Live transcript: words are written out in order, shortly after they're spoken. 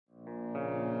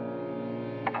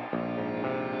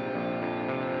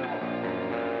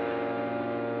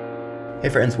Hey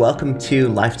friends, welcome to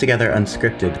Life Together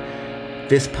Unscripted.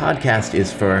 This podcast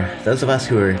is for those of us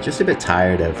who are just a bit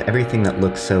tired of everything that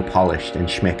looks so polished and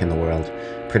schmick in the world.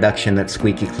 Production that's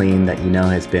squeaky clean that you know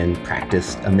has been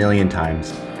practiced a million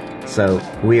times. So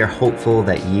we are hopeful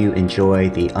that you enjoy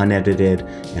the unedited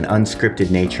and unscripted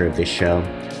nature of this show.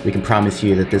 We can promise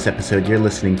you that this episode you're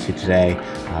listening to today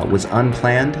was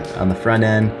unplanned on the front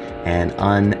end and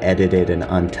unedited and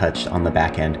untouched on the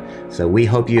back end. So we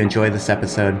hope you enjoy this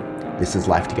episode. This is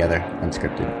Life Together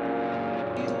Unscripted.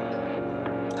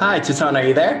 Hi, Titane, are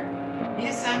you there?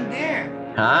 Yes, I'm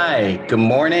there. Hi, good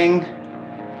morning.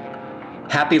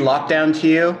 Happy lockdown to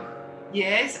you.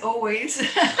 Yes, always.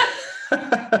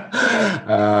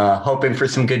 Hoping for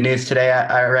some good news today,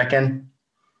 I reckon.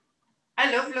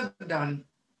 I love lockdown.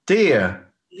 Do you?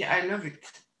 Yeah, I love it.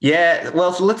 Yeah,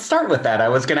 well, so let's start with that. I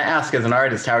was going to ask, as an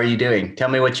artist, how are you doing? Tell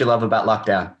me what you love about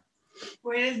lockdown.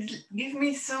 Well, give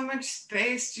me so much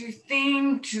space to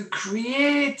think, to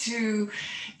create, to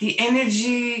the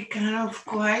energy kind of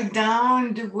quiet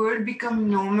down, the world become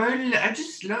normal. I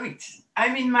just love it.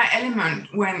 I'm in my element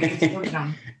when it's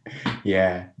lockdown.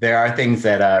 Yeah, there are things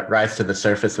that rise to the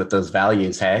surface with those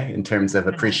values, hey, in terms of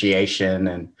appreciation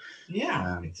and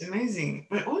it's amazing.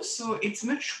 But also, it's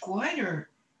much quieter.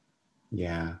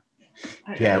 Yeah.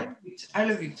 I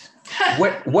love it.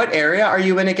 What area are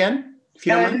you in again? If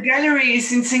you don't mind? The gallery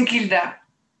is in St. Kilda.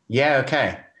 Yeah,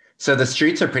 okay. So the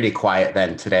streets are pretty quiet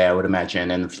then today, I would imagine,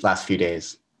 in the last few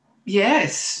days.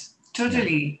 Yes,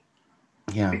 totally.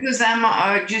 Yeah. Because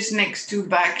I'm just next to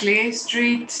Barclay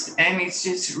Street and it's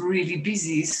just really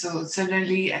busy. So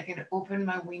suddenly I can open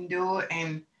my window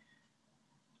and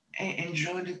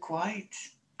enjoy the quiet.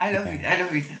 I love it. I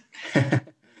love it.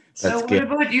 So what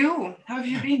about you? How have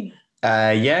you been?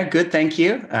 Yeah, good. Thank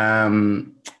you.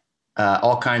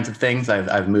 All kinds of things.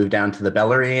 I've moved down to the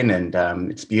Bellarine and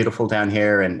it's beautiful down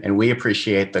here and we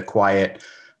appreciate the quiet,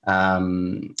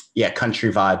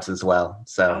 country vibes as well.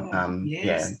 So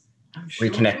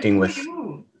reconnecting with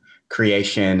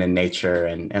creation and nature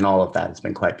and all of that has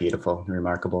been quite beautiful and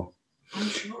remarkable. I'm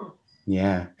sure.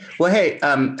 Yeah. Well, hey,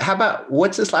 how about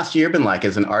what's this last year been like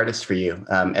as an artist for you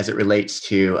as it relates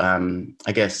to,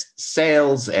 I guess,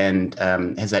 sales and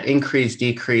has that increased,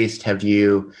 decreased? Have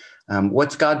you,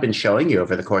 what's God been showing you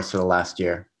over the course of the last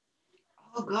year?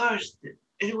 Oh, gosh,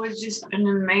 it was just an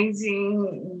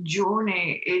amazing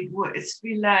journey. It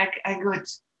feel like I got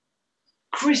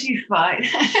crucified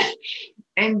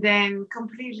and then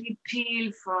completely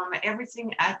peeled from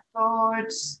everything I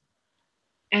thought.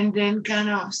 And then kind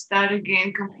of start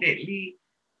again completely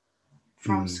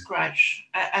from scratch.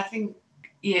 I think,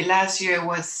 last year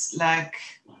was like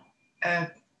a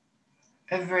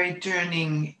very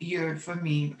turning year for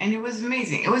me. And it was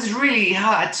amazing. It was really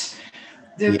hard.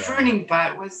 The pruning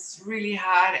part was really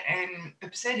hard and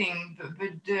upsetting,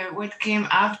 but what came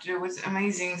after was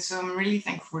amazing. So I'm really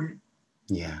thankful.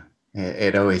 Yeah.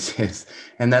 It always is.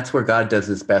 And that's where God does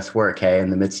his best work, hey? In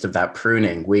the midst of that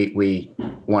pruning, we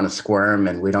want to squirm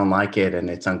and we don't like it and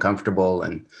it's uncomfortable.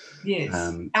 And yes,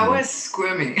 I was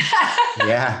squirming.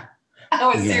 Yeah. I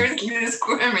was seriously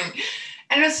squirming.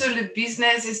 And also the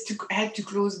business had to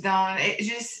close down. It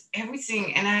just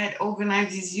everything. And I had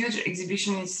organized this huge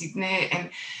exhibition in Sydney and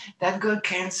that got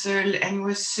canceled. And it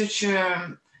was such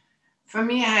for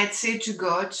me, I had said to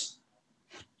God,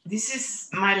 this is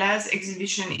my last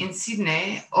exhibition in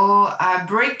Sydney, or I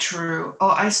break through,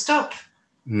 or I stop.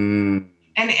 And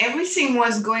everything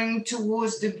was going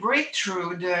towards the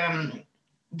breakthrough,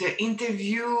 the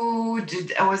interview.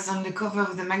 I was on the cover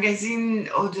of the magazine,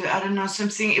 or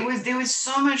something. There was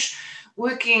so much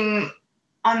working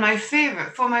on my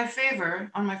favor.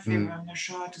 I'm not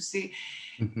sure how to say,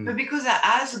 but because I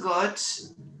asked God,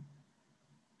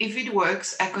 if it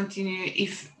works, I continue.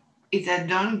 If I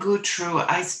don't go through,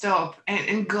 I stop.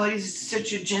 And God is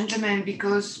such a gentleman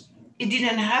because it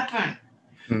didn't happen.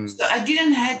 So I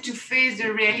didn't have to face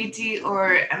the reality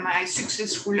or am I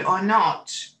successful or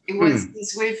not. It was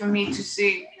this way for me to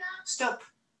say, stop.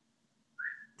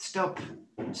 So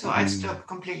I stopped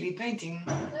completely painting.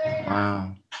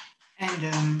 Wow.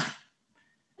 And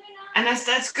I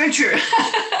started sculpture.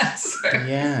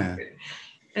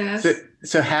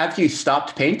 So have you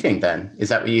stopped painting then? Is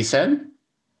that what you said?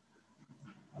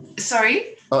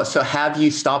 Sorry? Oh, so have you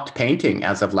stopped painting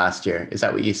as of last year? Is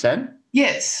that what you said?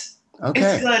 Yes.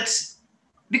 Okay.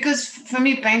 Because for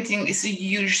me, painting is a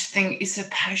huge thing. It's a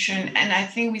passion. And I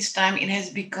think with time, it has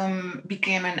became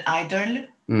an idol.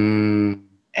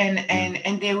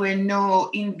 And there were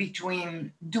no in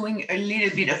between. Doing a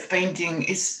little bit of painting,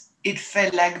 it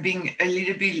felt like being a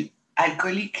little bit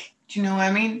alcoholic. Do you know what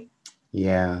I mean?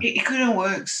 Yeah. It couldn't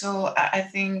work. So I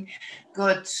think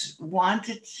God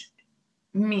wanted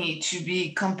me to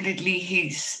be completely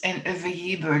His and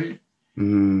available,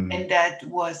 Mm. and that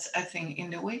was, I think,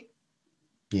 in the way.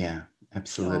 Yeah, So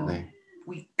absolutely.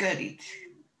 we got it.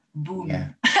 Yeah. Boom.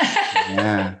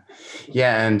 Yeah.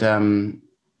 Yeah. And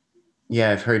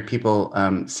yeah, I've heard people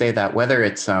say that whether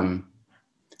it's a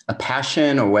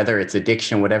passion or whether it's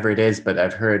addiction, whatever it is, but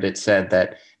I've heard it said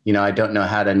that, I don't know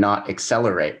how to not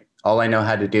accelerate. All I know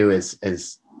how to do is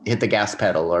hit the gas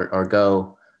pedal or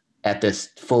go at this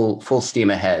full steam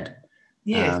ahead.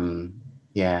 Yes. Um,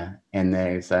 yeah. And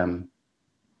there's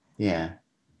yeah.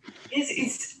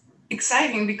 It's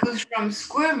exciting because from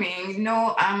squirming,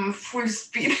 I'm full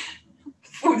speed,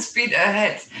 full speed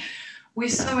ahead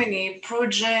with so many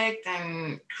projects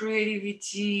and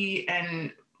creativity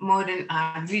and modern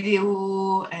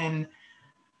video and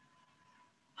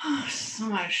so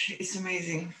much. It's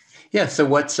amazing. Yeah. So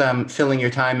what's filling your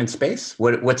time and space?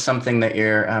 What's something that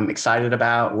you're excited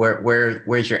about?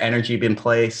 Where's your energy been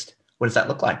placed? What does that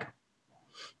look like?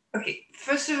 Okay,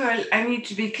 first of all, I need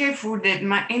to be careful that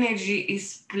my energy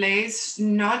is placed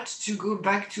not to go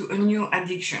back to a new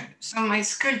addiction. So my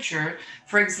sculpture,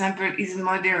 for example, is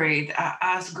moderate. I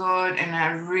ask God and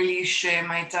I really share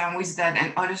my time with that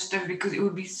and other stuff because it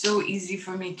would be so easy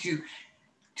for me to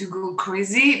go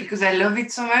crazy because I love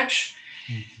it so much.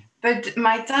 But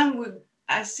my time would,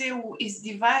 I say, is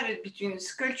divided between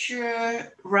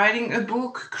sculpture, writing a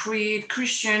book, create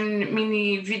Christian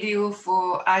mini video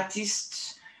for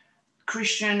artists,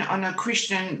 Christian on a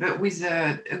Christian, but with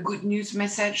a good news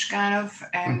message kind of.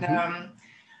 And Mm-hmm.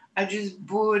 I just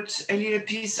bought a little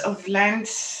piece of land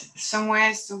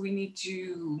somewhere, so we need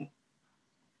to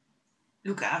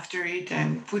look after it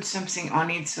and put something on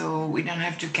it so we don't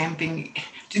have to do camping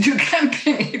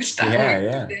each time we Yeah. go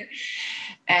Yeah. there.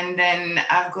 And then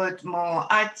I've got more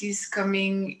artists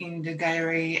coming in the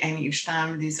gallery, and each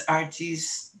time these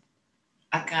artists,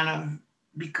 I kind of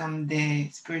become the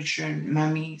spiritual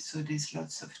mommy. So there's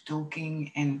lots of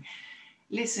talking and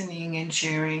listening and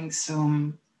sharing. So,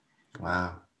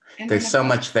 Wow. and There's then so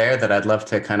much there that I'd love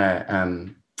to kind of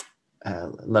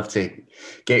love to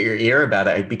get your ear about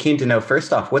it. I'd be keen to know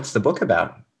first off, what's the book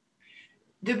about?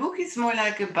 the book is more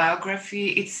like a biography.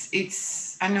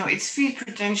 It's I know it's feel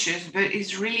pretentious, but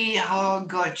it's really how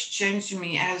God changed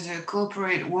me as a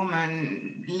corporate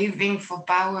woman living for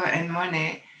power and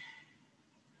money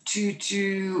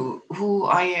to who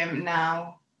I am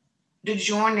now. The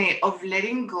journey of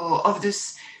letting go of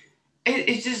this.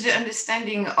 It's just the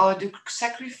understanding or the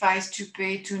sacrifice to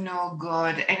pay to know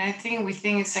God. And I think we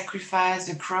think it's sacrifice,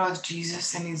 the cross,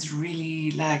 Jesus, and it's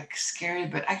really like scary.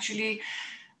 But actually,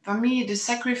 for me, the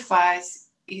sacrifice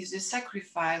is the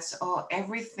sacrifice or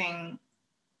everything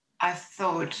I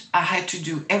thought I had to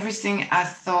do, everything I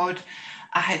thought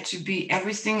I had to be,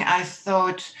 everything I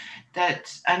thought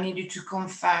that I needed to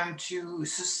conform to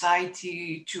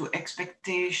society, to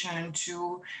expectation,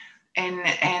 to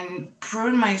and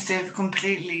prune myself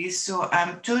completely so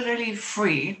I'm totally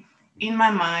free in my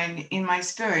mind, in my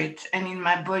spirit, and in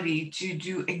my body to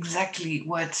do exactly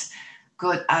what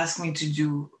God asked me to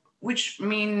do, which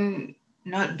mean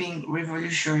not being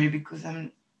revolutionary because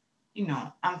I'm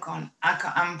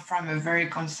from a very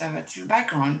conservative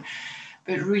background,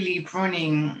 but really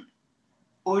pruning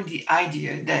all the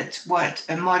idea that what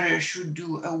a mother should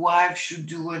do, a wife should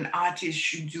do, an artist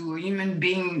should do, a human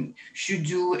being should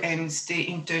do, and stay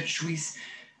in touch with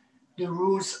the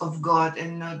rules of God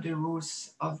and not the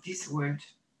rules of this world.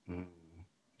 Mm.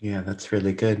 Yeah, that's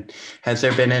really good. Has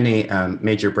there been any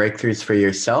major breakthroughs for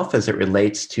yourself as it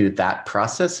relates to that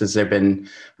process? Has there been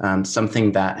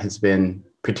something that has been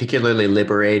particularly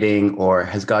liberating, or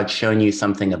has God shown you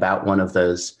something about one of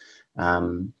those,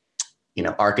 um,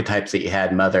 archetypes that you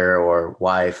had, mother or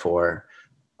wife or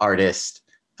artist,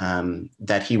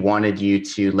 that He wanted you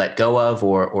to let go of,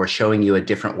 or showing you a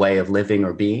different way of living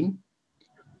or being?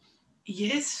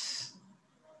 Yes,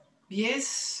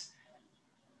 yes,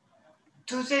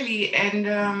 totally. And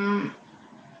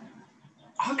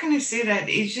how can I say that?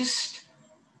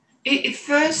 It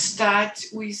first started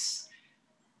with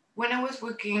when I was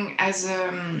working as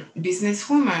a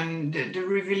businesswoman, the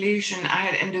revelation I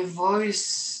had and the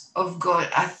voice of God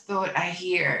I thought I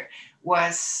hear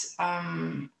was,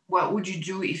 what would you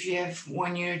do if you have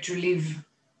 1 year to live?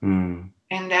 Mm.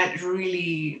 And that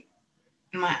really,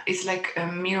 it's like a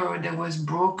mirror that was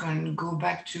broken, go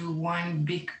back to one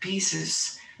big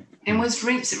pieces. It was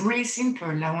really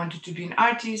simple. I wanted to be an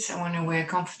artist. I want to wear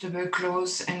comfortable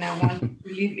clothes, and I want to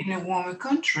live in a warmer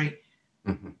country.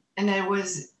 Mhm. And that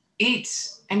was it.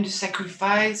 And the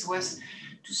sacrifice was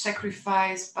to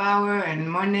sacrifice power and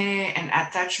money and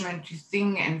attachment to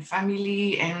thing and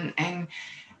family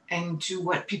and to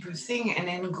what people think, and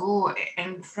then go.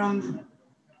 And from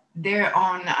there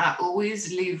on, I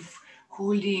always live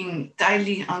holding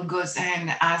tightly on God's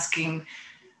hand, asking,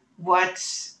 what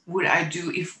would I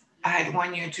do if I had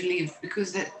 1 year to live?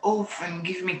 Because that often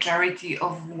gives me clarity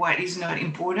of what is not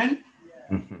important.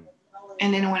 Mm-hmm.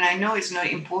 And then when I know it's not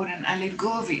important, I let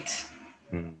go of it.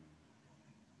 Mm.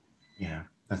 Yeah,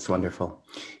 that's wonderful.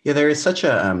 Yeah, there is such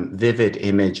a vivid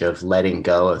image of letting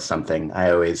go of something. I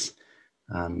always,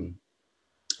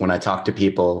 when I talk to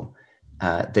people,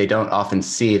 they don't often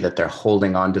see that they're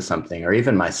holding on to something, or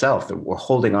even myself, that we're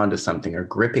holding on to something or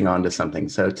gripping onto something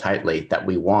so tightly that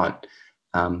we want.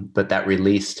 But that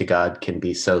release to God can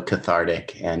be so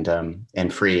cathartic and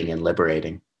freeing and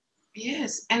liberating.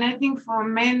 Yes, and I think for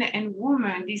men and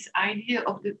women, this idea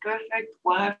of the perfect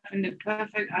wife and the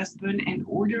perfect husband and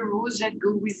all the rules that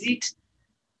go with it,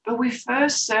 but we're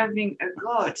first serving a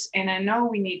God. And I know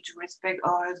we need to respect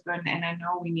our husband, and I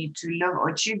know we need to love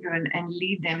our children and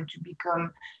lead them to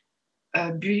become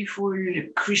a beautiful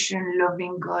Christian,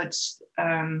 loving God's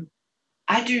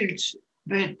adults.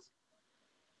 But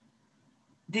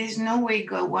there's no way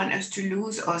God wants us to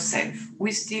lose ourselves.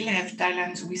 We still have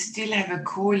talents. We still have a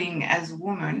calling as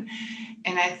women.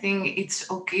 And I think it's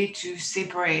okay to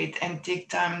separate and take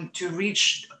time to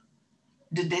reach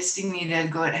the destiny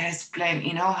that God has planned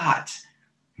in our heart.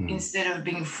 Instead of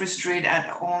being frustrated at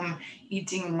home,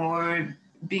 eating more,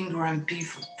 being grumpy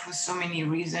for so many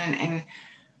reasons. And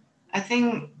I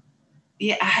think,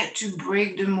 yeah, I had to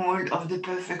break the mold of the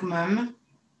perfect mom.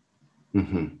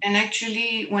 Mm-hmm. And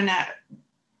actually, when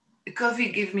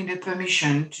COVID gave me the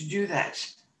permission to do that,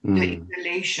 the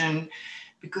isolation,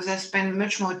 because I spent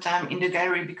much more time in the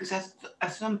gallery, because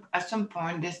at some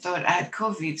point they thought I had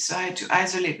COVID, so I had to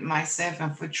isolate myself,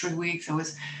 and for 3 weeks I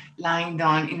was lying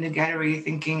down in the gallery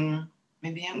thinking,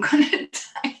 maybe I'm gonna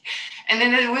die. And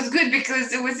then it was good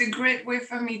because it was a great way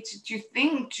for me to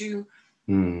think, to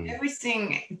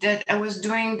everything that I was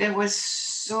doing that was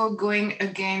so going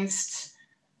against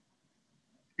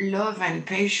love and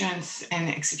patience and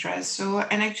etc. So,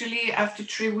 and actually after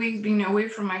 3 weeks being away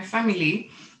from my family,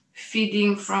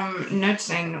 feeding from nuts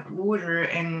and water,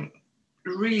 and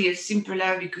really a simple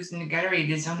life, because in the gallery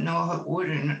they don't know hot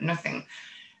water, nothing,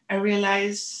 I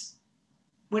realized,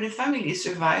 well, the family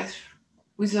survives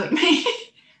without me.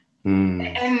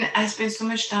 And I spent so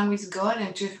much time with God,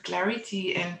 and to have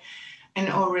clarity, and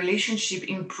our relationship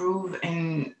improve,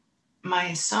 and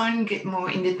my son get more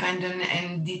independent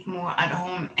and did more at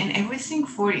home, and everything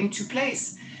fall into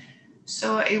place.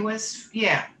 So it was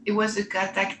a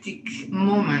cathartic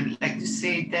moment, like to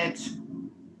say that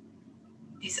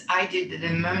this idea that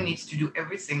a mom needs to do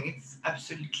everything, it's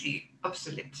absolutely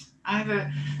obsolete. I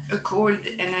have a cold,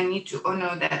 and I need to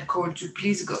honor that call to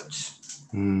please God.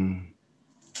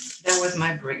 That was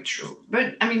my breakthrough.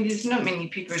 But I mean, there's not many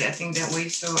people that think that way,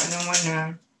 so I don't want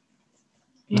to.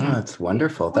 No, that's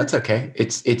wonderful. That's okay.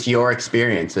 It's your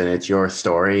experience, and it's your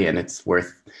story, and it's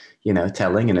worth,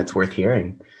 telling, and it's worth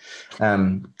hearing.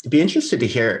 I'd be interested to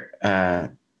hear,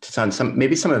 Titane,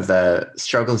 some of the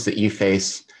struggles that you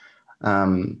face,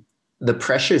 the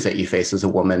pressures that you face as a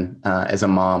woman, as a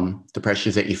mom, the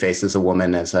pressures that you face as a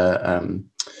woman, as a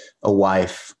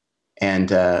wife,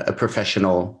 and a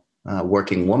professional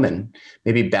working woman.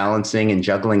 Maybe balancing and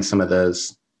juggling some of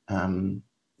those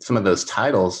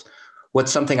titles.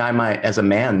 What's something I might, as a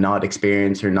man, not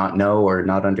experience or not know or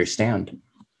not understand?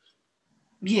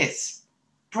 Yes,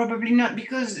 probably not,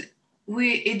 because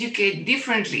we educate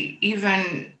differently.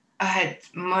 Even I had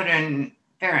modern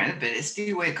parents, but they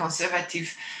still were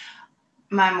conservative.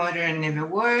 My mother never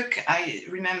worked. I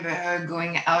remember her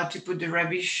going out to put the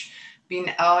rubbish bin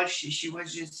out. She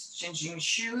was just changing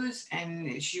shoes,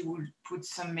 and she would put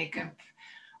some makeup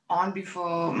on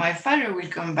before my father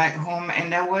would come back home,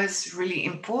 and that was really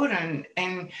important.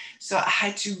 And so I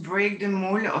had to break the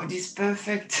mold of this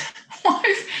perfect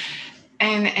wife,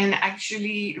 and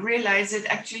actually realize that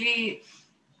actually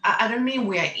I don't mean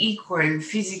we are equal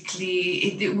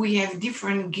physically. We have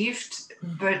different gifts,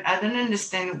 but I don't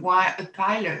understand why a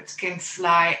pilot can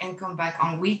fly and come back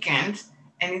on weekend,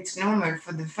 and it's normal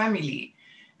for the family.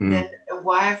 That a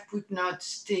wife could not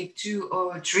take 2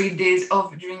 or 3 days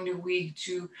off during the week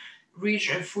to reach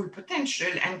her full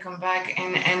potential and come back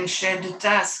and share the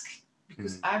task,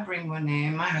 because I bring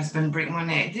money, my husband bring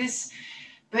money.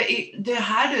 But the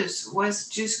hardest was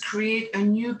just create a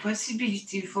new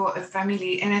possibility for a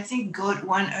family. And I think God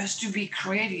wants us to be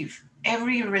creative.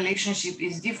 every relationship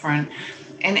is different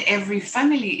and every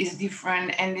family is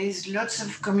different, and there's lots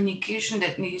of communication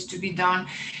that needs to be done,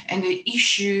 and the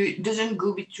issue doesn't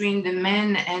go between the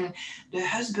man and the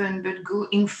husband but go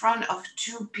in front of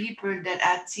two people that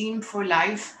are team for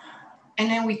life.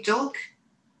 And then we talk,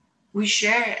 we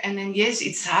share, and then yes,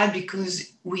 it's hard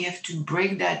because we have to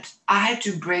break that. I had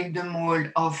to break the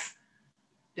mold of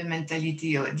the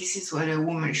mentality of this is what a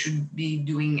woman should be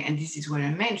doing and this is what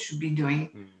a man should be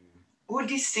doing. All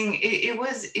these things,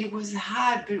 it was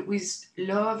hard, but with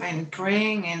love and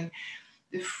praying and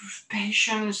the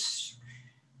patience,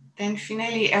 then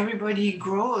finally everybody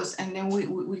grows, and then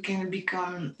we can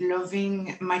become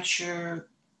loving, mature,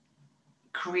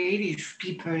 creative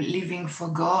people living for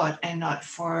God and not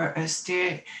for a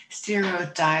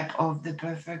stereotype of the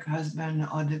perfect husband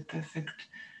or the perfect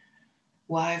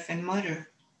wife and mother.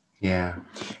 Yeah.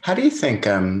 How do you think,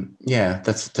 yeah,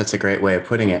 that's a great way of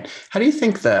putting it. How do you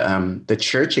think the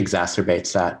church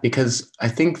exacerbates that? Because I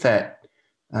think that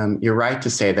you're right to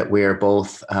say that we are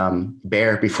both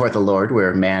bare before the Lord.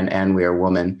 We're man and we are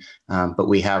woman, but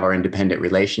we have our independent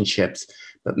relationships.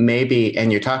 But maybe,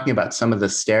 and you're talking about some of the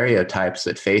stereotypes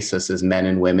that face us as men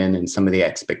and women and some of the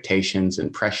expectations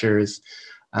and pressures.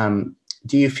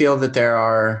 Do you feel that there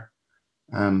are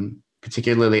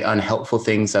particularly unhelpful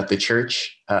things that the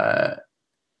church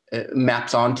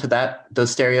maps onto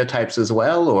those stereotypes as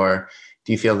well? Or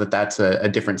do you feel that that's a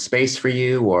different space for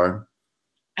you? Or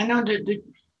I know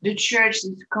the church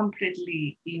is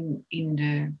completely in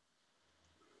the.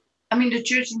 I mean, the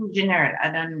church in general.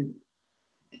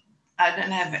 I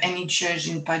don't have any church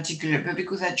in particular, but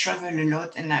because I travel a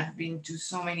lot and I've been to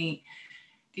so many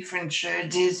different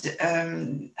churches,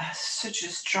 such a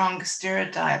strong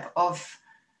stereotype of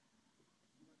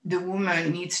the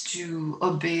woman needs to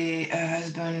obey her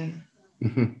husband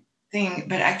thing.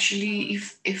 But actually,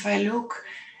 if I look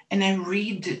and I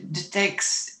read the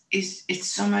text, it's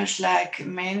so much like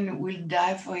man will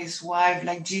die for his wife,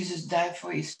 like Jesus died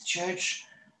for his church.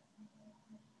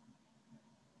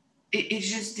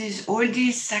 It's just this all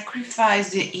this sacrifice,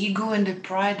 the ego and the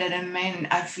pride that a man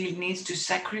I feel needs to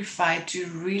sacrifice to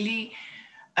really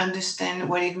understand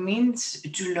what it means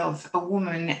to love a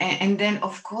woman. And then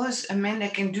of course a man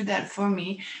that can do that for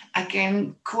me, I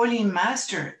can call him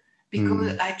master,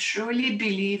 because I truly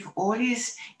believe all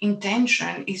his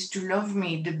intention is to love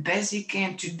me the best he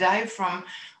can, to die from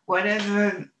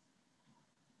whatever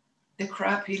the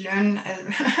crap he learned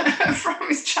from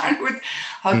his childhood,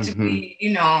 how to be,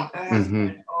 a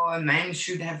husband or a man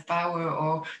should have power,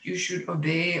 or you should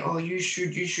obey, or you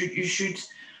should.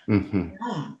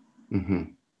 No.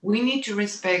 We need to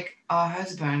respect our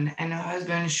husband, and our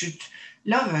husband should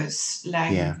love us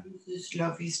like Jesus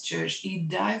loved his church. He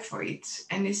died for it.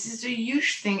 And this is a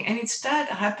huge thing. And it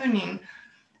started happening,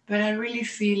 but I really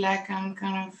feel like I'm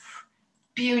kind of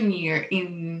pioneer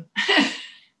in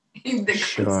the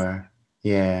Sure.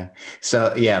 Yeah.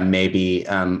 So yeah, maybe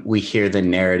we hear the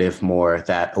narrative more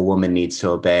that a woman needs to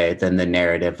obey than the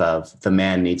narrative of the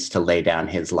man needs to lay down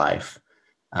his life.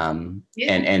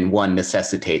 And one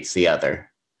necessitates the other.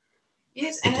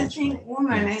 Yes, and I think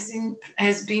woman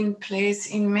has been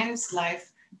placed in man's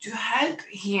life to help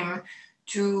him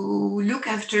to look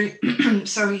after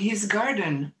his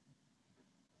garden.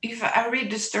 If I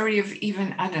read the story of Eve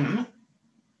and Adam,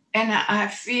 and I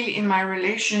feel in my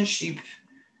relationship,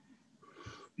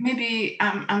 maybe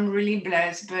I'm really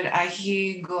blessed, but I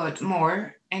hear God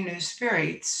more and the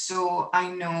Spirit, so I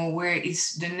know where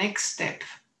is the next step.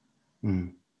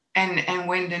 And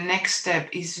when the next step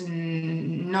is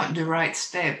not the right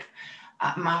step,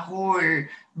 my whole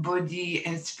body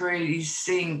and spirit is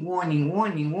saying warning,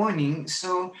 warning, warning.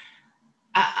 So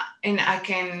I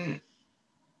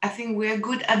think we're a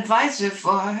good advisor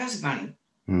for her husband.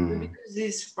 Because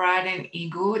this pride and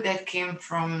ego that came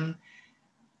from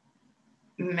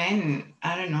men,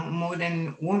 I don't know, more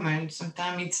than women,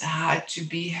 sometimes it's hard to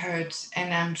be hurt.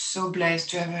 And I'm so blessed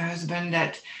to have a husband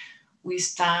that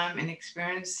with time and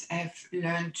experience have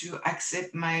learned to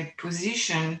accept my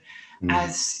position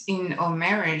as in our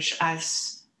marriage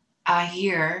as I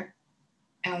hear,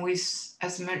 and with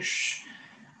as much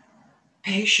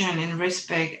patience and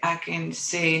respect I can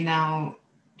say now,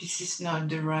 this is not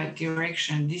the right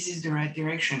direction, this is the right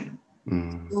direction.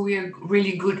 So we are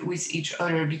really good with each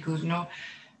other, because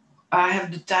I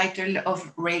have the title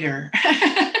of Raider.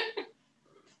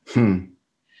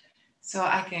 So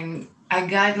I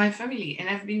guide my family, and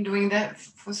I've been doing that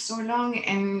for so long,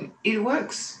 and it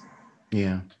works.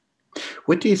 Yeah.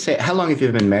 What do you say? How long have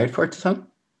you been married for, Tom?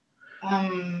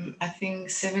 I think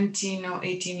 17 or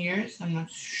 18 years. I'm not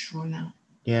sure now.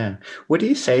 Yeah. What do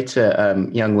you say to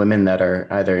young women that are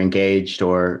either engaged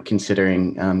or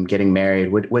considering getting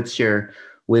married? What's your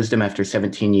wisdom after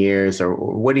 17 years? Or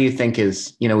what do you think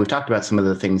is, we've talked about some of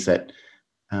the things that,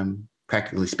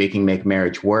 practically speaking, make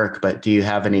marriage work, but do you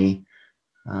have any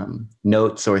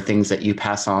notes or things that you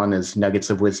pass on as nuggets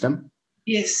of wisdom?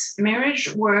 Yes,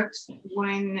 marriage works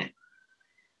when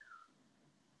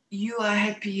you are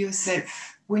happy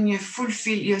yourself, when you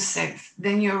fulfill yourself.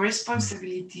 Then your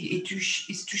responsibility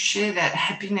is to share that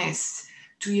happiness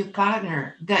to your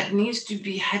partner that needs to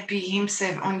be happy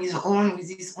himself on his own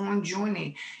with his own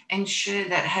journey, and share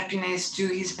that happiness to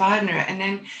his partner. And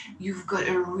then you've got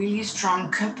a really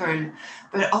strong couple.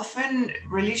 But often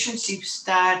relationships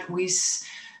start with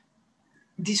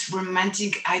this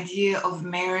romantic idea of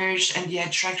marriage and the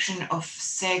attraction of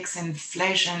sex and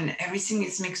flesh, and everything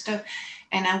is mixed up.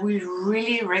 And I will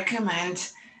really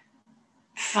recommend,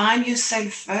 find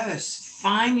yourself first,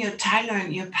 find your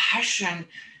talent, your passion,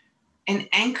 and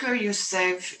anchor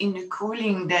yourself in the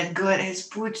calling that God has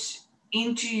put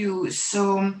into you.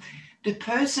 So the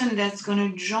person that's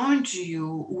going to join to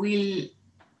you will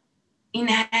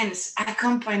enhance,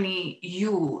 accompany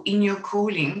you in your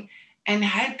calling and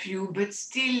help you, but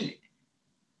still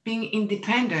being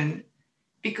independent.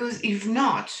 Because if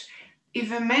not,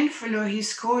 if a man follow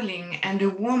his calling and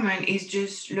the woman is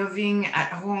just loving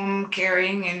at home,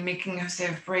 caring and making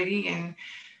herself pretty, and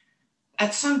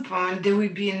at some point there will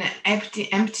be an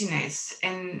emptiness,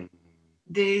 and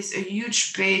there's a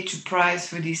huge pay to price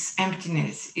for this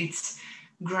emptiness. It's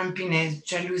grumpiness,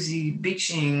 jealousy,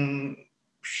 bitching,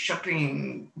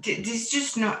 shopping. There's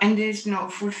just no, and there's no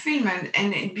fulfillment,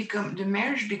 and the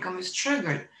marriage become a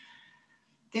struggle.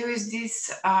 There is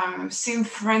this Saint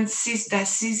Francis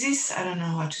d'Assisi, I don't know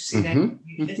how to say that in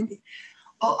Mm-hmm. English. Mm-hmm.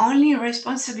 Our only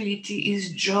responsibility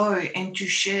is joy, and to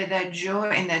share that joy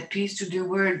and that peace to the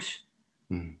world.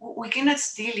 We cannot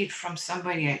steal it from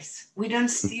somebody else. We don't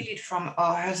steal it from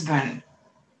our husband.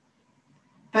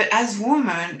 But as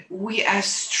women, we are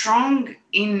strong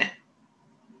in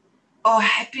our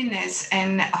happiness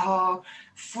and our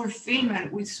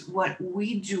fulfillment with what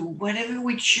we do. Whatever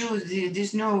we choose,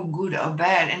 there's no good or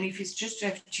bad. And if it's just to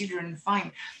have children,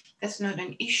 fine, that's not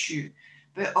an issue.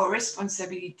 But our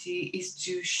responsibility is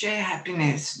to share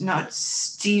happiness, not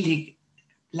steal it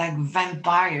like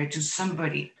vampire to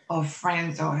somebody or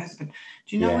friends or husband.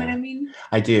 Do you know what Yeah, I mean?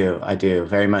 I do. I do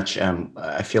very much.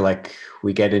 I feel like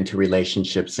we get into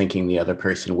relationships thinking the other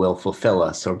person will fulfill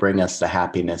us or bring us the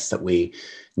happiness that we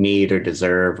need or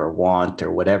deserve or want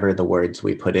or whatever the words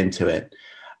we put into it.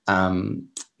 Um,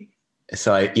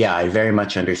 so I very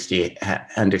much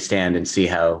understand and see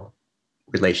how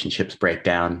relationships break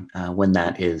down when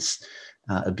that is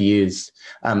abused.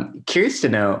 Curious to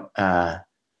know.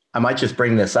 I might just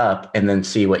bring this up and then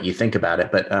see what you think about it.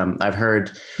 But I've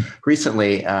heard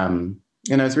recently, and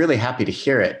I was really happy to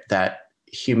hear it, that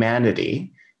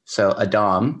humanity, so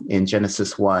Adam in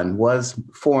Genesis 1, was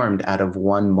formed out of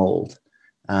one mold.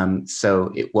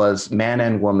 So it was man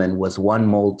and woman was one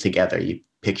mold together. You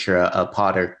picture a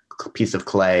pot or piece of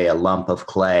clay, a lump of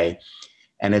clay.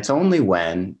 And it's only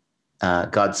when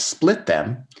God split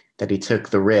them that he took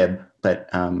the rib, but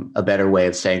a better way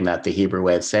of saying that, the Hebrew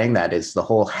way of saying that, is the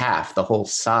whole half, the whole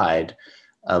side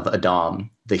of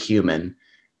Adam, the human,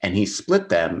 and he split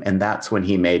them, and that's when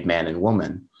he made man and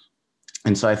woman.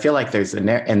 And so I feel like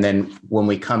and then when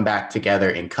we come back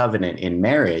together in covenant in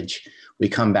marriage, we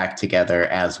come back together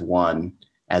as one,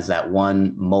 as that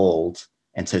one mold.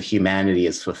 And so humanity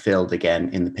is fulfilled again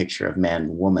in the picture of man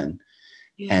and woman.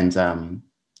 Yeah. And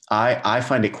I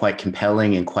find it quite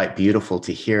compelling and quite beautiful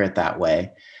to hear it that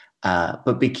way.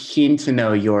 But be keen to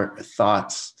know your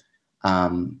thoughts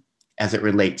as it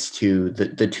relates to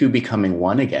the two becoming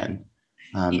one again,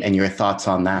 and your thoughts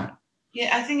on that.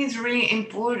 Yeah, I think it's really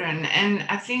important. And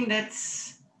I think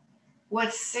that's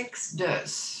what sex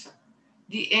does.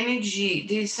 The energy,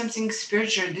 there's something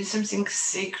spiritual, there's something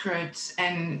sacred,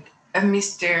 and a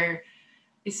mystery.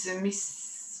 It's a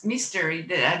mystery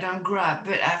that I don't grab,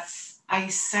 but I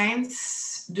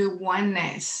sense the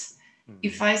oneness.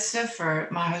 If I suffer,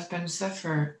 my husband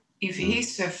suffer. If he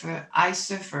suffer, I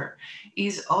suffer.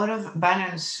 He's out of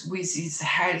balance with his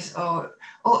health or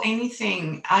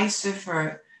anything, I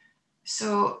suffer.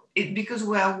 So because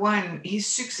we are one, his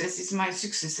success is my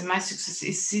success, and my success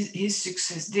is his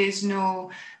success. There's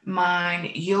no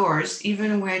mine, yours.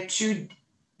 Even we're two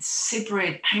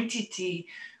separate entity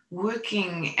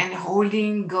working and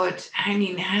holding God hand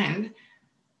in hand,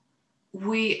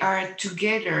 we are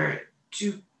together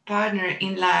to partner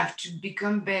in life to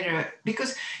become better.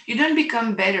 Because you don't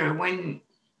become better when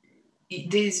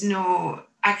there's no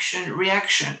action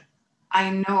reaction. I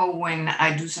know when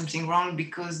I do something wrong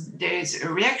because there's a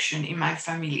reaction in my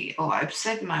family, or I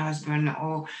upset my husband,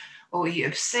 or he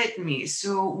upset me.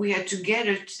 So we are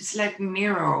together. It's like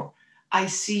mirror. I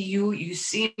see you, you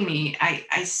see me.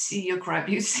 I see your crap,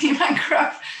 you see my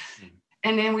crap.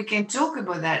 And then we can talk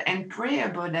about that and pray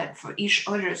about that for each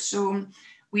other. So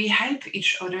we help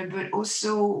each other, but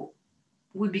also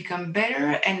we become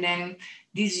better. And then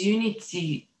this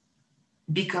unity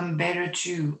become better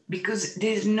too, because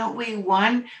there's no way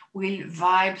one will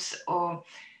vibes or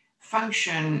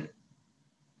function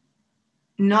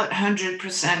not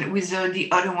 100% without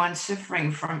the other one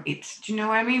suffering from it. Do you know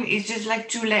what I mean? It's just like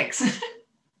two legs.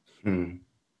 Hmm.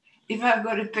 If I've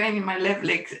got a pain in my left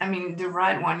leg, I mean, the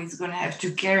right one is going to have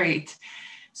to carry it.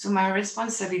 So my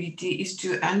responsibility is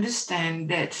to understand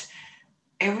that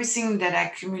everything that I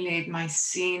accumulate, my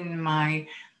sin, my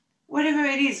whatever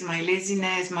it is, my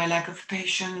laziness, my lack of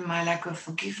patience, my lack of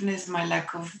forgiveness, my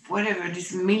lack of whatever,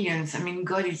 these millions. I mean,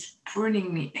 God is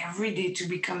pruning me every day to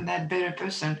become that better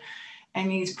person.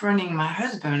 And He's pruning my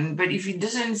husband. But if He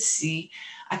doesn't see,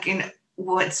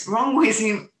 what's wrong with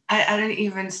him, I don't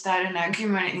even start an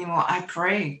argument anymore. I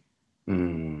pray.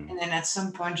 Hmm. And then at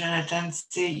some point, Jonathan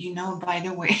say, by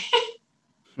the way,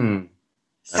 Hmm.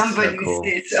 That's so somebody cool.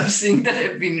 said something that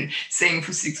I've been saying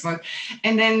for 6 months.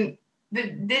 And then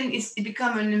it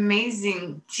become an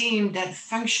amazing team that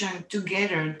function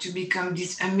together to become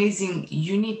this amazing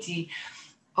unity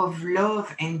of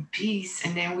love and peace.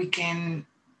 And then we can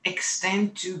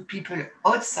extend to people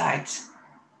outside.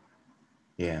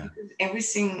 Yeah. Because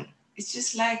everything, it's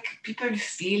just like people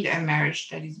feel a marriage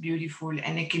that is beautiful,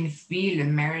 and they can feel a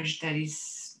marriage that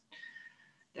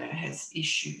has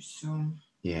issues. So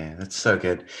Yeah, that's so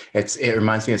good. It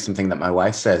reminds me of something that my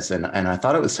wife says, and I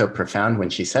thought it was so profound when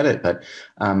she said it. But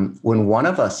when one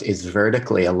of us is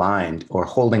vertically aligned or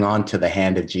holding on to the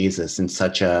hand of Jesus in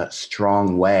such a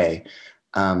strong way,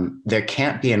 there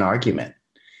can't be an argument.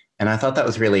 And I thought that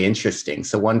was really interesting.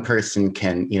 So one person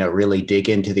can, really dig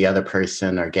into the other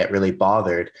person or get really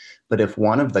bothered, but if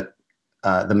one of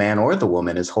the man or the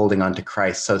woman is holding on to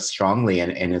Christ so strongly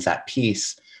and is at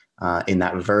peace in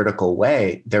that vertical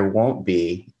way, there won't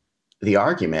be the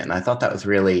argument. And I thought that was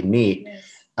really neat. yes.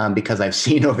 Because I've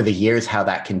seen over the years how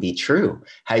that can be true.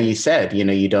 How you said,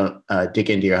 you don't dig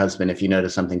into your husband if you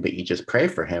notice something, but you just pray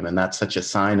for him. And that's such a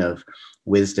sign of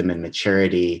wisdom and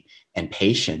maturity and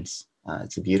patience.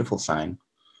 It's a beautiful sign.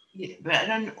 Yeah, but I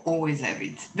don't always have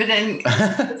it. But then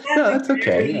No, that's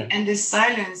okay. Yeah. and the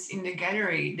silence in the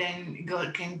gallery, then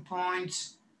God can point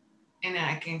and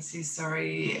I can say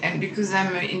sorry. And because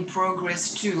I'm in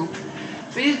progress too.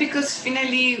 But it's because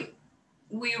finally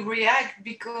we react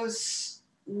because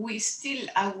we still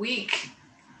are weak.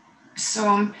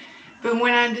 So, but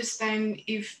when I understand,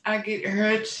 if I get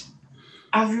hurt,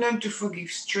 I've learned to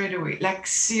forgive straight away, like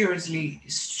seriously,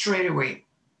 straight away.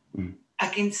 Mm. I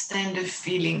can stand the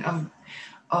feeling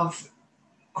of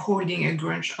holding a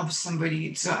grudge of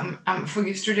somebody. So I'm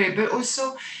forgive straight away. But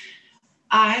also,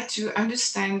 I had to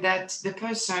understand that the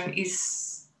person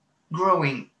is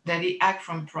growing, that he act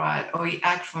from pride, or he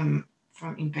act from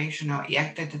impatient, or he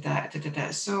act da da da da da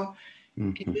da. So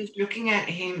Mm-hmm. just looking at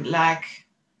him like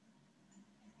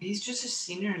he's just a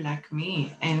sinner like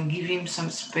me, and give him some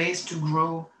space to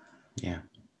grow. Yeah.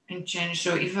 And change.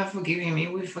 So if I forgive him, he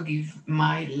will forgive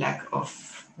my lack of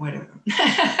whatever.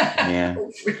 Yeah.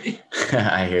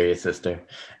 I hear you, sister.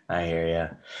 I hear you.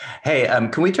 Hey,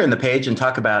 can we turn the page and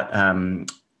talk about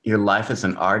your life as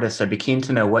an artist? I'd be keen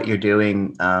to know what you're doing,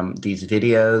 these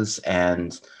videos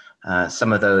and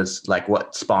some of those, like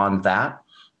what spawned that,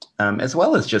 as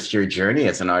well as just your journey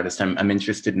as an artist. I'm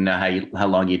interested to know how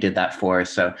long you did that for.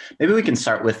 So maybe we can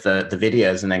start with the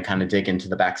videos and then kind of dig into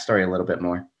the backstory a little bit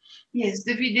more. Yes,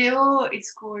 the video,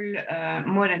 it's called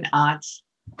Modern Art.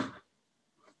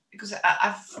 Because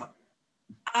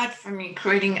art for me,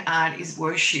 creating art is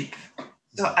worship.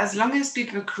 So as long as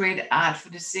people create art for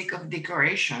the sake of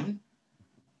decoration,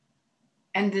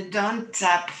 and they don't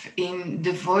tap in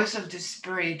the voice of the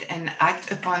spirit and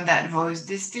act upon that voice,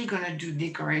 they're still gonna do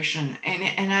decoration.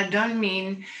 And I don't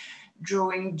mean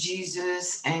drawing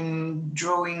Jesus and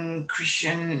drawing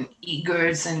Christian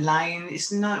eagles and lions.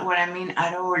 It's not what I mean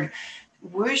at all.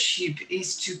 Worship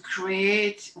is to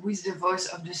create with the voice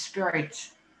of the spirit.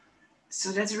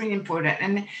 So that's really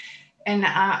important. And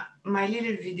my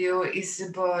little video is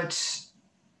about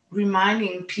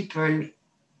reminding people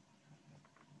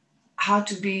how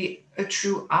to be a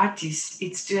true artist.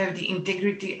 It's to have the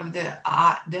integrity of the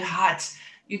heart.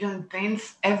 You don't paint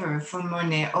ever for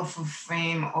money or for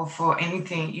fame or for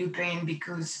anything. You paint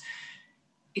because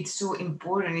it's so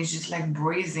important. It's just like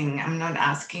breathing. I'm not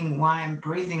asking why I'm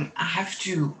breathing. I have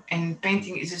to. And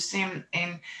painting is the same.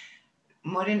 And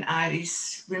modern art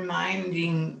is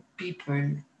reminding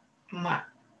people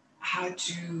how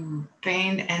to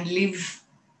paint and live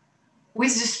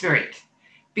with the spirit.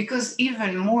 Because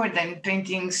even more than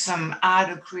painting some art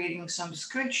or creating some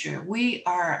sculpture, we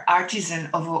are artisan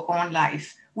of our own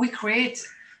life. We create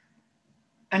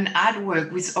an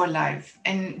artwork with our life.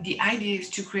 And the idea is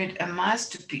to create a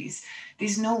masterpiece.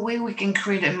 There's no way we can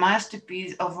create a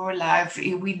masterpiece of our life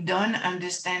if we don't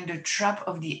understand the trap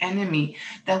of the enemy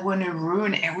that want to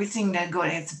ruin everything that God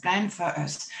has planned for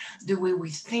us. The way we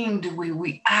think, the way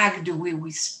we act, the way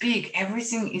we speak,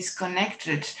 everything is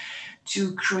connected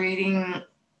to creating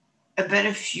a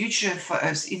better future for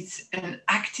us. It's an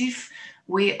active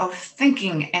way of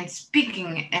thinking and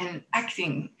speaking and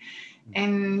acting.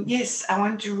 And yes, I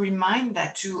want to remind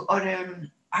that to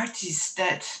other artists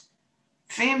that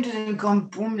fame doesn't come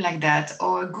boom like that,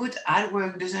 or good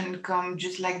artwork doesn't come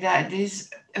just like that. There's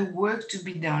a work to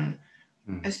be done,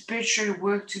 a spiritual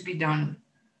work to be done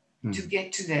to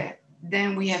get to there.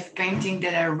 Then we have painting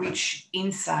that are rich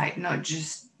inside, not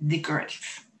just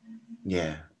decorative.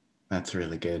 Yeah, that's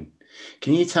really good.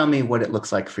 Can you tell me what it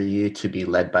looks like for you to be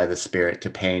led by the Spirit to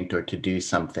paint or to do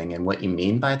something, and what you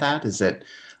mean by that? Is it,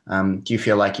 do you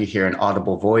feel like you hear an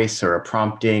audible voice or a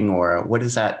prompting, or what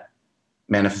does that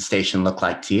manifestation look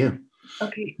like to you?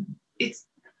 Okay,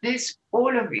 there's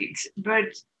all of it, but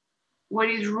what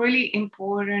is really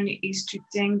important is to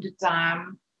take the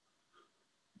time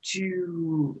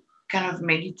to kind of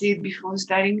meditate before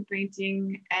starting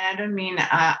painting. And I don't mean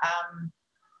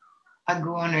I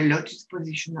go on a lotus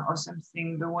position or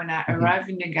something, but when I arrive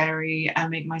in the gallery, I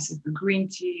make myself a green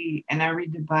tea and I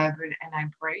read the Bible and I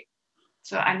pray.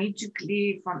 So I need to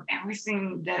clear from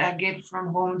everything that I get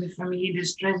from home, the family, the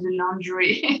stress, the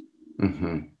laundry,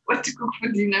 what to cook for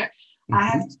dinner. I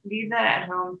have to leave that at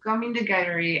home, come in the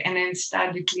gallery, and then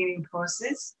start the cleaning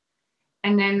process.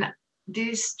 And then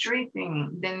this three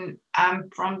things, then I'm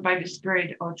prompted by the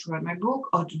Spirit or to write my book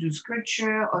or to do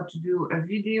sculpture or to do a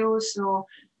video. So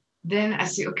then I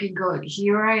say, okay, God,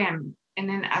 here I am. And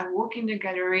then I walk in the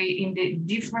gallery in the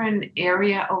different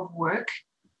area of work.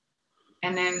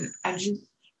 And then I just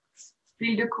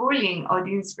feel the calling or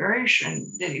the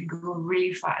inspiration that it go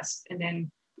really fast. And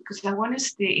then because I want to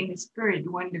stay in the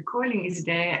spirit, when the calling is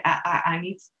there, I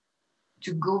need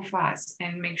to go fast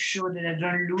and make sure that I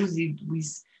don't lose it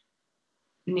with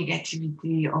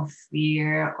negativity or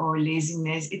fear or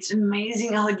laziness. It's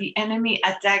amazing how the enemy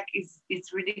attack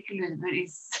it's ridiculous, but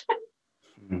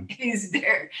he's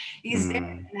there. He's there,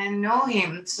 and I know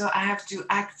him. So I have to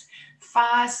act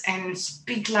fast and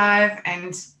speak live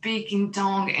and speak in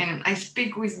tongue, and I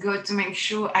speak with God to make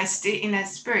sure I stay in that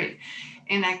spirit.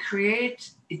 And I create.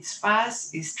 It's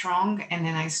fast, it's strong, and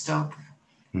then I stop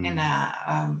and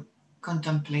I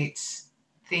contemplate,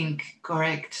 think,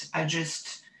 correct,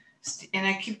 adjust, and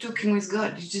I keep talking with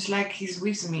God. It's just like He's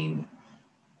with me.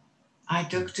 I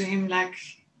talk to Him like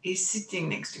He's sitting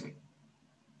next to me.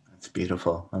 That's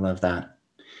beautiful. I love that.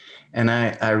 And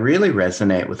I really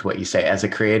resonate with what you say. As a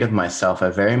creative myself, I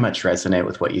very much resonate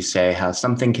with what you say, how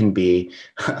something can be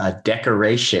a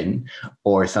decoration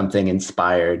or something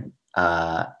inspired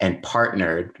and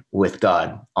partnered with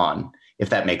God on, if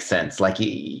that makes sense. Like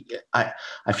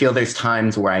I feel there's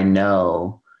times where I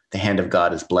know the hand of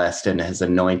God is blessed and has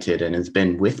anointed and has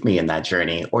been with me in that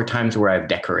journey, or times where I've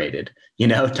decorated,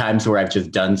 times where I've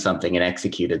just done something and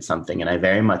executed something. And I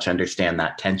very much understand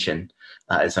that tension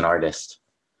as an artist.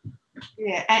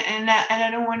 Yeah, and I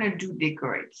don't want to do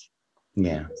decorate.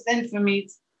 Yeah. Because then for me,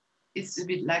 it's a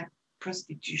bit like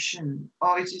prostitution,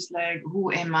 or it's just like,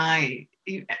 who am I?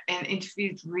 And it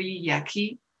feels really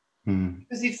yucky.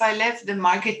 Because if I left the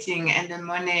marketing and the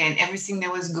money and everything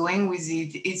that was going with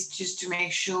it, it's just to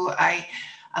make sure I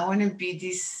want to be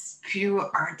this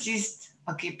pure artist.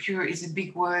 Okay, pure is a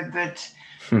big word, but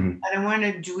I don't want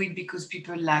to do it because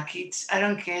people like it. I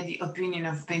don't care the opinion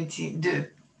of painting,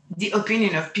 the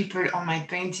opinion of people on my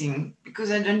painting,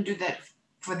 because I don't do that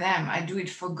for them. I do it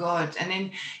for God. And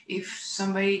then if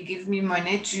somebody gives me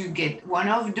money to get one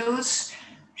of those,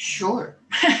 sure.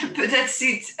 But that's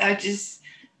it.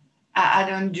 I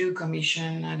don't do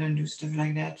commission. I don't do stuff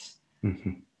like that.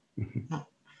 No.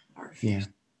 Yeah.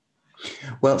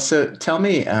 Well, so tell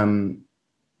me,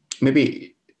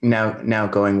 maybe now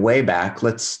going way back,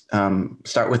 let's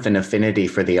start with an affinity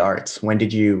for the arts. When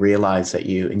did you realize that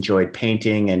you enjoyed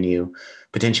painting and you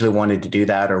potentially wanted to do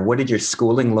that? Or what did your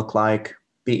schooling look like?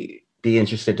 Be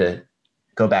interested to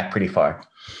go back pretty far.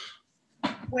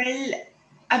 Well,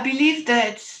 I believe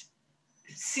that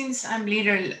since I'm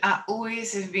little, I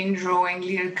always have been drawing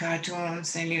little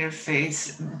cartoons and little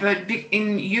face. But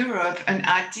in Europe, an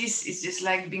artist is just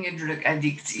like being a drug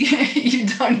addict. You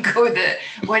don't go there.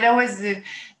 Well, that was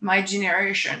my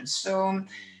generation. So,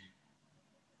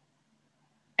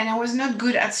 and I was not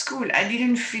good at school. I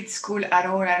didn't fit school at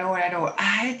all, at all, at all. I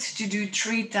had to do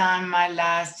 3 times my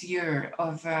last year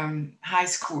of high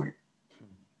school.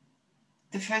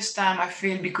 The first time I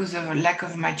failed because of a lack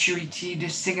of maturity. The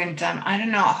second time, I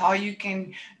don't know how you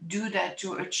can do that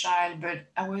to a child, but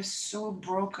I was so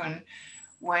broken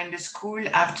when the school,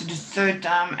 after the third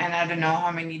time, and I don't know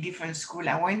how many different schools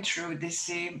I went through, they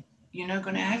say, you're not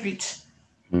going to have it.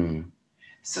 Mm.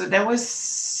 So that was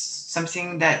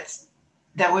something that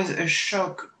was a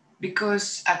shock,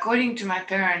 because according to my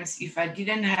parents, if I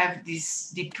didn't have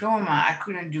this diploma, I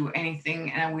couldn't do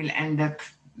anything and I will end up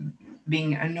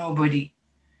being a nobody.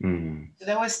 Mm. So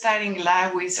that was starting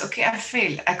life with, okay, I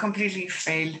failed. I completely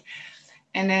failed.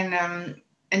 And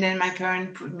then my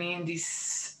parents put me in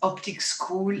this optic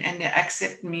school and they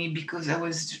accept me because I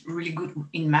was really good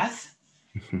in math.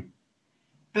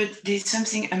 But there's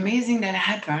something amazing that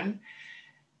happened.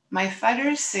 My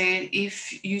father said,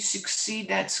 if you succeed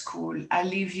at school, I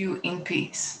leave you in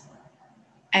peace.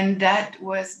 And that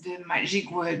was the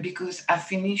magic word, because I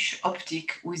finished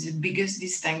optic with the biggest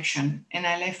distinction and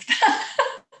I left.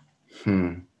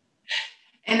 And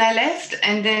I left,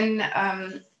 and then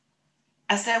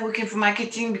I started working for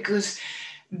marketing, because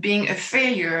being a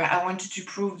failure, I wanted to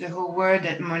prove the whole world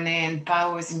that money and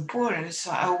power is important. So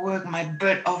I worked my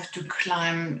butt off to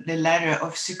climb the ladder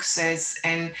of success.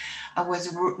 And I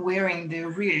was wearing the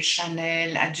real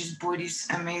Chanel. I just bought this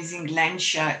amazing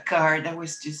Lancia car. That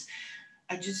was just,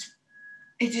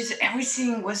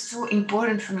 everything was so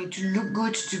important for me, to look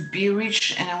good, to be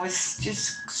rich. And I was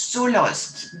just so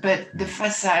lost. But the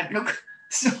facade looked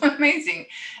so amazing.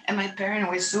 And my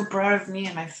parents were so proud of me,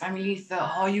 and my family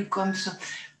thought, oh, you come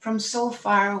from so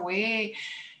far away,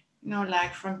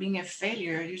 like from being a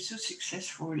failure, you're so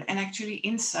successful. And actually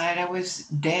inside I was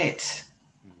dead.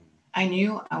 I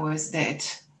knew I was dead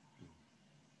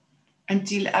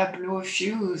until I blew a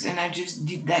fuse, and I just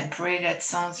did that prayer that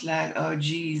sounds like, oh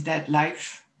geez, that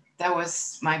life. That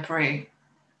was my prayer.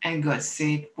 And God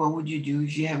said, what would you do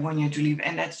if you had 1 year to live?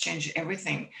 And that changed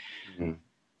everything. Mm-hmm.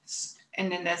 And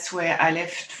then that's where I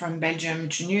left from Belgium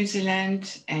to New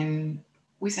Zealand, and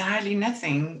with hardly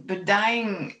nothing, but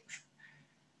dying.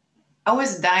 I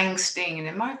was dying staying in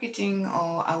the marketing,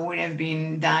 or I would have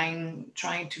been dying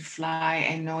trying to fly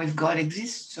and know if God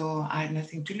exists. So I had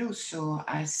nothing to lose. So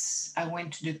I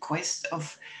went to the quest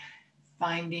of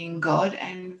finding God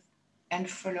and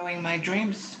following my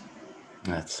dreams.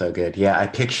 That's so good. Yeah, I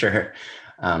picture,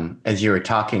 as you were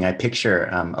talking, I picture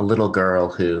a little girl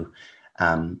who,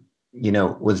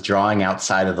 was drawing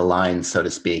outside of the lines, so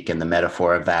to speak, and the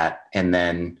metaphor of that. And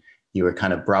then you were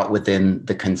kind of brought within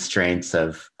the constraints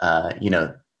of,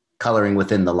 coloring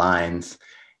within the lines.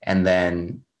 And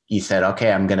then you said,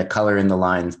 okay, I'm going to color in the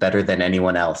lines better than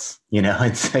anyone else,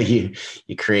 and so you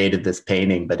created this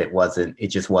painting, but it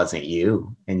just wasn't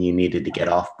you, and you needed to get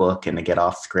off book and to get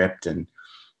off script. And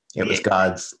it was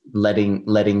God's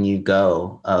letting you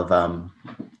go of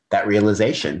that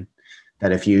realization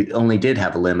that if you only did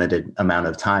have a limited amount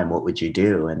of time, what would you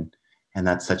do? And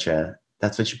that's such a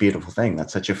beautiful thing.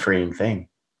 That's such a freeing thing.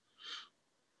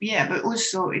 Yeah, but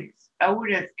also I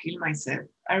would have killed myself.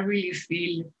 I really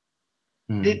feel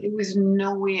that there was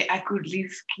no way I could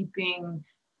live keeping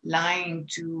lying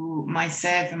to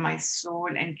myself and my soul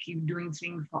and keep doing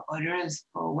things for others,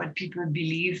 for what people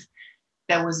believe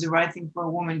that was the right thing for a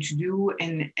woman to do,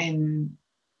 and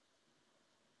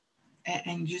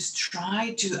just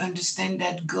try to understand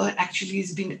that God actually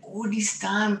has been all this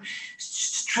time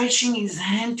stretching his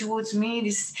hand towards me,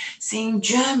 this saying,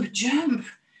 jump, jump.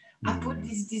 I put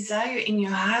this desire in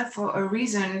your heart for a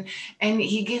reason, and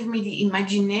he gave me the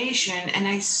imagination, and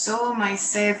I saw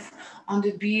myself on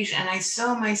the beach, and I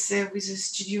saw myself with a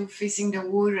studio facing the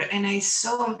water, and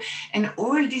and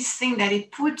all these things that he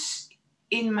put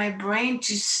in my brain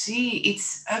to see,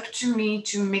 it's up to me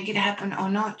to make it happen or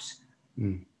not.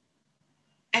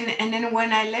 And then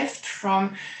when I left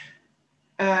from,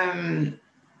 where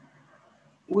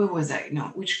was I?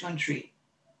 No, which country?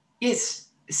 Yes,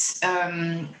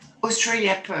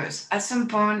 Australia, Perth. At some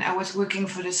point, I was working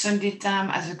for the Sunday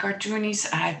Times as a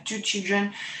cartoonist. I had 2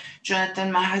 children.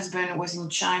 Jonathan, my husband, was in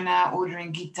China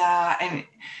ordering guitar, and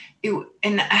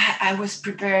And I was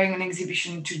preparing an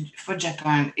exhibition for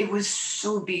Japan. It was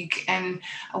so big and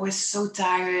I was so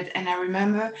tired. And I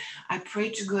remember I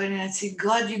prayed to God and I said,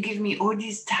 God, you give me all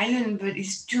this talent, but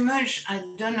it's too much. I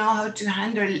don't know how to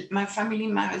handle my family,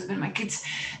 my husband, my kids,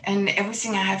 and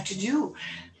everything I have to do.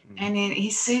 And then he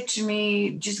said to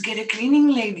me, just get a cleaning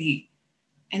lady.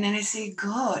 And then I say,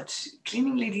 God,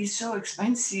 cleaning lady is so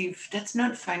expensive. That's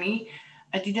not funny.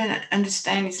 I didn't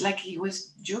understand. It's like he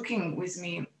was joking with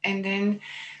me. And then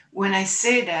when I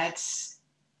say that,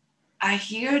 I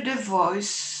hear the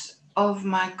voice of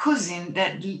my cousin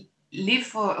that lived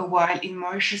for a while in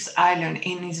Mauritius Island.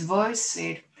 And his voice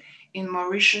said, in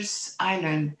Mauritius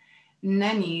Island,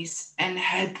 nannies and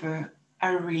helper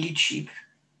are really cheap.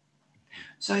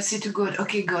 So I said to God,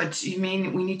 okay, God, you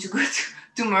mean we need to go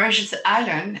to Mauritius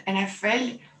Island? And I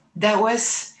felt that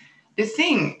was the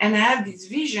thing. And I have this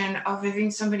vision of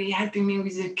having somebody helping me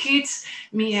with the kids,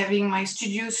 me having my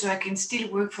studio so I can still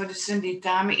work for the Sunday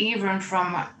time, even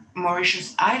from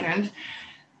Mauritius Island,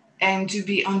 and to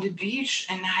be on the beach.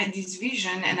 And I had this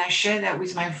vision and I shared that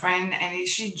with my friend and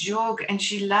she joked and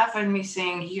she laughed at me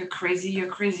saying, you're crazy, you're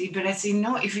crazy. But I say,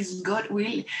 no, if it's God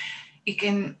will,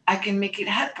 I can make it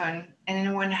happen. And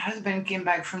then when husband came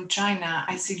back from China,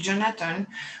 I said, Jonathan,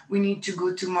 we need to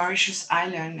go to Mauritius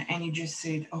Island. And he just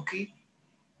said, okay.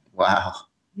 Wow.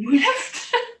 We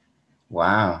left.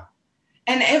 Wow.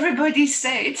 And everybody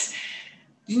said,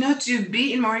 to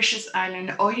be in Mauritius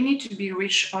Island, or you need to be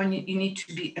rich, or you need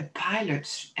to be a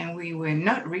pilot. And we were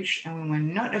not rich and we were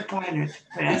not a pilot.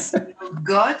 But I said,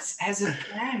 God has a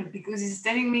plan because he's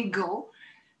telling me go.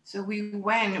 So we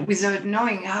went without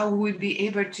knowing how we would be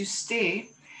able to stay.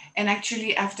 And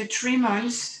actually, after 3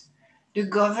 months, the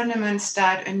government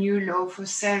started a new law for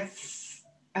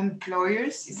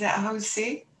self-employers. Is that how you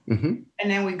say? Mm-hmm. And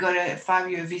then we got a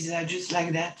 5-year visa just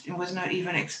like that. It was not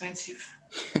even expensive.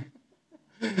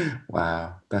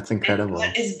 Wow, that's incredible.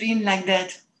 And it's been like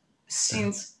that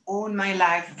since all my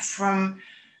life, from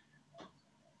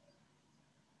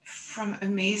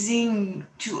amazing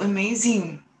to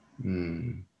amazing.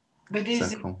 But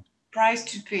there's a price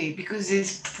to pay because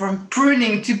it's from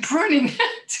pruning to pruning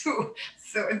too.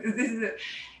 So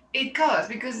it costs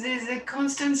because there's a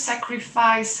constant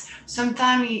sacrifice.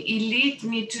 Sometimes he lead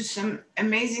me to some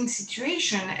amazing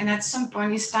situation, and at some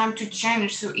point it's time to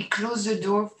change. So he closed the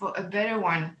door for a better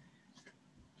one.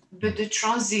 But the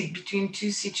transit between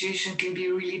two situations can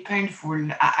be really painful.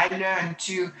 I learned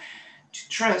to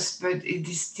trust, but it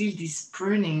is still this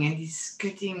pruning and this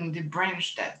cutting the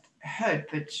branch that hurt.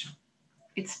 But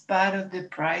it's part of the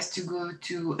price to go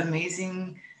to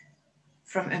amazing,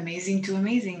 from amazing to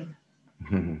amazing.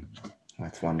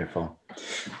 That's wonderful.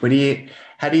 How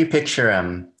do you picture,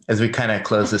 as we kind of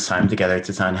close this time together,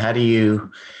 Titane, how do you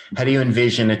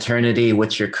envision eternity?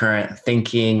 What's your current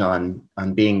thinking on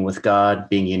being with God,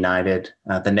 being united,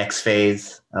 the next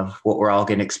phase of what we're all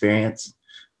going to experience?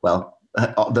 Well,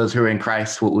 those who are in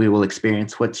Christ, what we will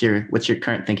experience. What's your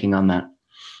current thinking on that?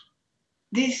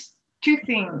 There's two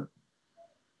things.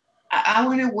 I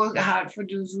want to work hard for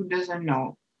those who doesn't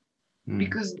know,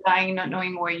 because dying, not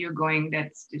knowing where you're going,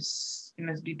 it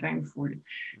must be painful.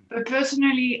 But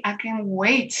personally, I can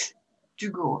wait to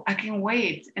go. I can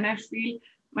wait. And I feel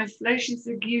my flesh is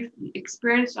a gift. The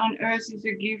experience on earth is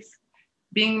a gift.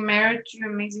 Being married to an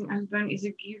amazing husband is a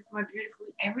gift. My beautiful,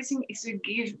 everything is a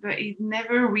gift, but it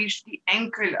never reached the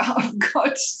ankle of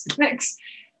God's legs.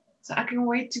 So I can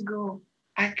wait to go.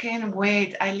 I can't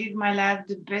wait. I live my life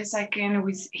the best I can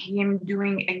with him,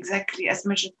 doing exactly as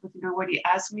much as possible what he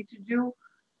asked me to do.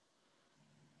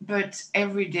 But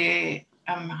every day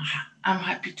I'm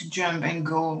happy to jump and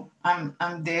go.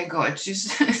 I'm there, God.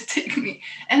 Just take me.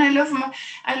 And I love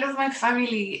my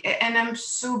family, and I'm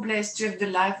so blessed to have the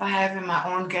life I have in my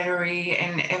own gallery,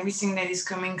 and everything that is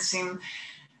coming seems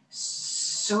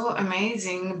so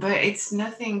amazing. But it's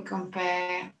nothing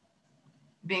compared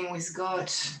being with God.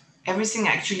 Everything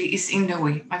actually is in the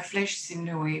way. My flesh is in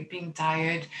the way, being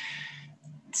tired.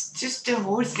 It's just the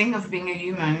whole thing of being a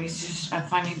human. It's just, I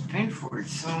find it painful.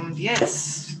 So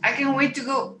yes, I can't wait to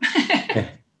go.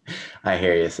 I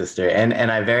hear you, sister.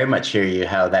 And I very much hear you,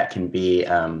 how that can be,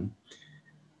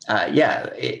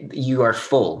 you are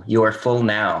full. You are full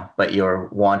now, but you're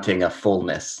wanting a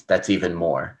fullness that's even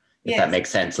more. If that makes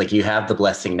sense. Like, you have the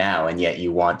blessing now, and yet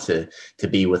you want to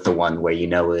be with the one where you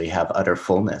have utter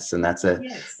fullness. And that's a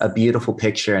beautiful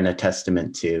picture and a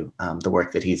testament to the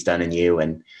work that he's done in you,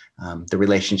 and the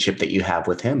relationship that you have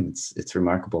with him. It's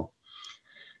remarkable.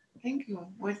 Thank you.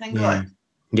 Well, thank God.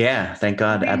 Yeah, thank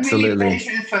God. Absolutely. Really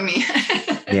patient for me.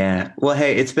 Yeah. Well,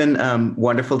 hey, it's been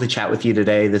wonderful to chat with you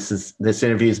today. This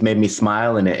interview has made me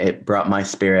smile, and it brought my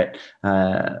spirit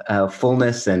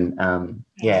fullness, and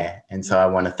yeah. And so I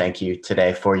want to thank you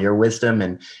today for your wisdom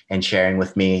and sharing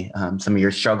with me some of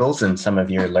your struggles and some of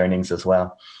your learnings as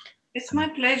well. It's my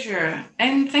pleasure,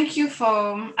 and thank you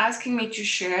for asking me to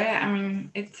share. I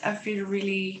mean, I feel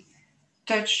really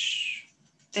touched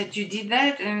that you did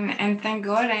that, and thank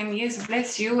God, and yes,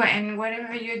 bless you, and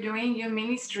whatever you're doing, your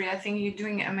ministry, I think you're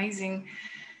doing amazing.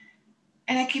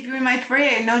 And I keep you in my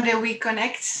prayer. Now that we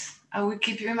connect, I will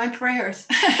keep you in my prayers.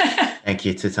 Thank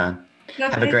you, Titane.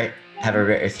 Have a great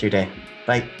rest of your day.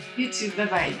 Bye. You too.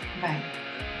 Bye-bye. Bye.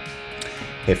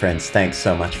 Hey friends, thanks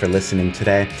so much for listening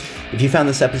today. If you found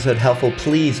this episode helpful,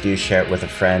 please do share it with a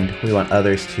friend. We want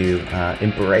others to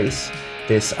embrace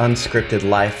this unscripted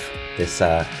life, this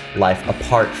life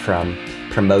apart from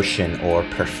promotion or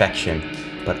perfection,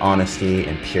 but honesty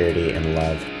and purity and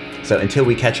love. So until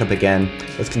we catch up again,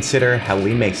 let's consider how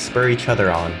we may spur each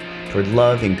other on toward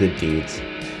love and good deeds,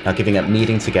 not giving up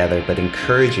meeting together, but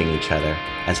encouraging each other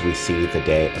as we see the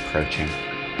day approaching.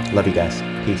 Love you guys.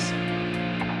 Peace.